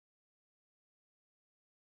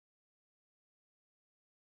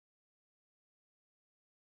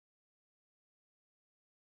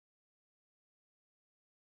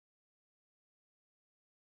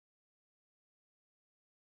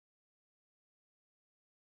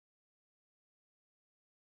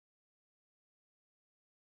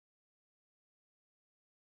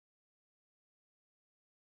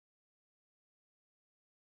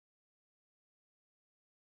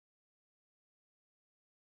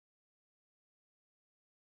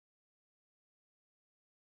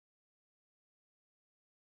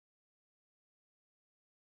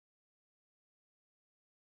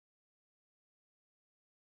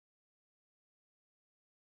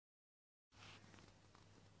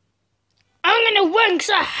winks,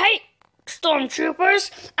 I hate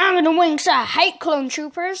stormtroopers. I'm gonna winks, I hate clone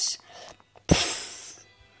troopers.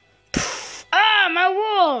 Ah, my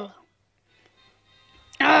wall.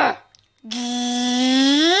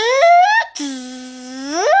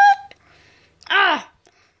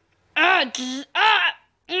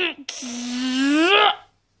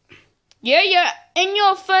 Yeah, in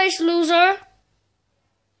your face, loser.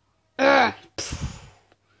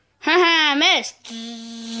 Haha, missed.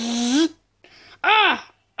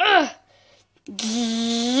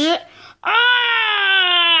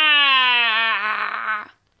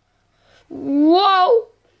 Whoa.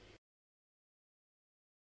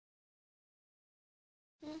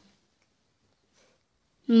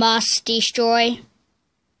 Must destroy.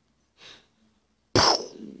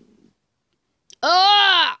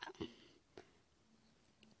 Ah!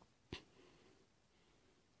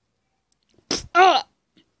 Ah!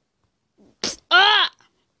 Ah!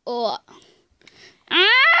 Oh! Ah!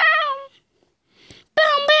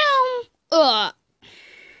 Boom! Boom! Ah!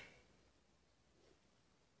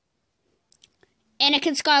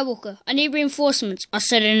 Anakin Skywalker, I need reinforcements. I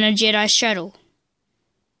said in a Jedi shuttle.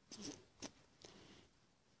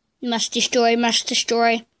 Must destroy, must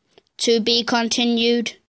destroy. To be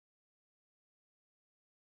continued.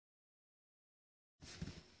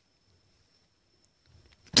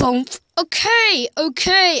 Boom. Okay,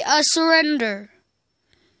 I surrender.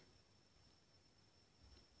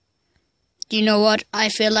 You know what? I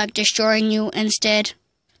feel like destroying you instead.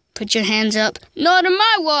 Put your hands up. Not on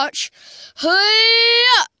my watch.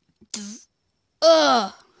 Hey-ya!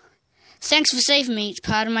 Thanks for saving me. It's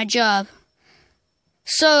part of my job.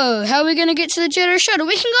 So, how are we going to get to the Jedi shuttle?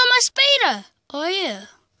 We can go on my speeder. Oh, yeah.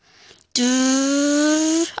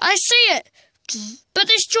 I see it. But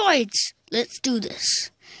there's droids. Let's do this.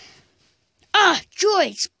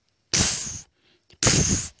 Droids.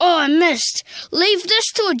 Oh, I missed. Leave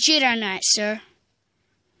this to a Jedi Knight, sir.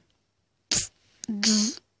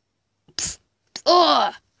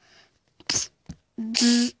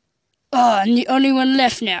 I'm the only one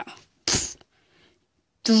left now.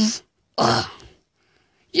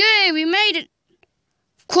 Yay, we made it.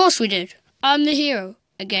 Of course we did. I'm the hero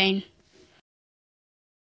again.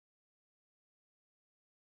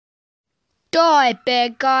 Die,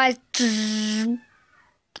 bad guys.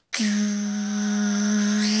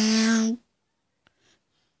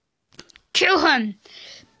 Kill him.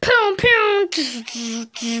 Pew, pew.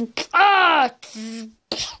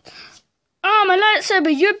 My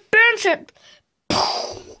lightsaber, you burnt it.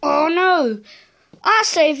 Oh no. I'll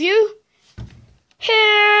save you.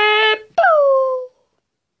 Here.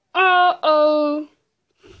 Uh-oh.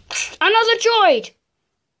 Another droid.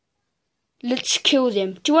 Let's kill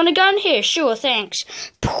them. Do you want a gun? Here, sure, thanks.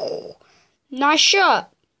 Nice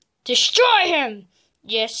shot. Destroy him.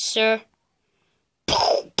 Yes, sir.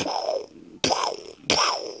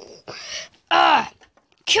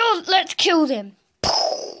 Let's kill them.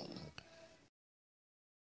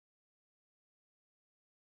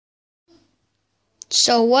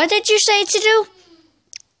 So what did you say to do?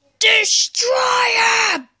 Destroy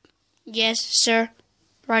him! Yes, sir.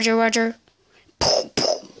 Roger, roger.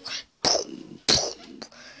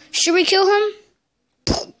 Should we kill him?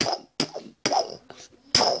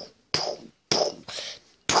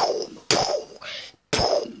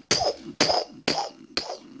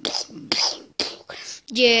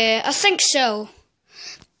 Yeah, I think so.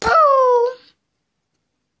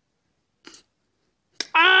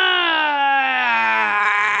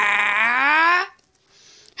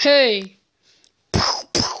 Hey.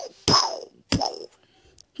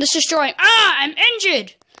 Let's destroy him. I'm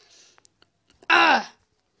injured.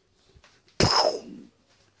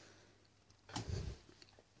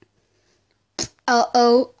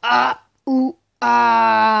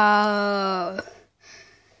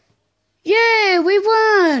 Yay, we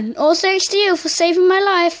won! All thanks to you for saving my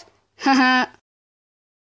life. Haha.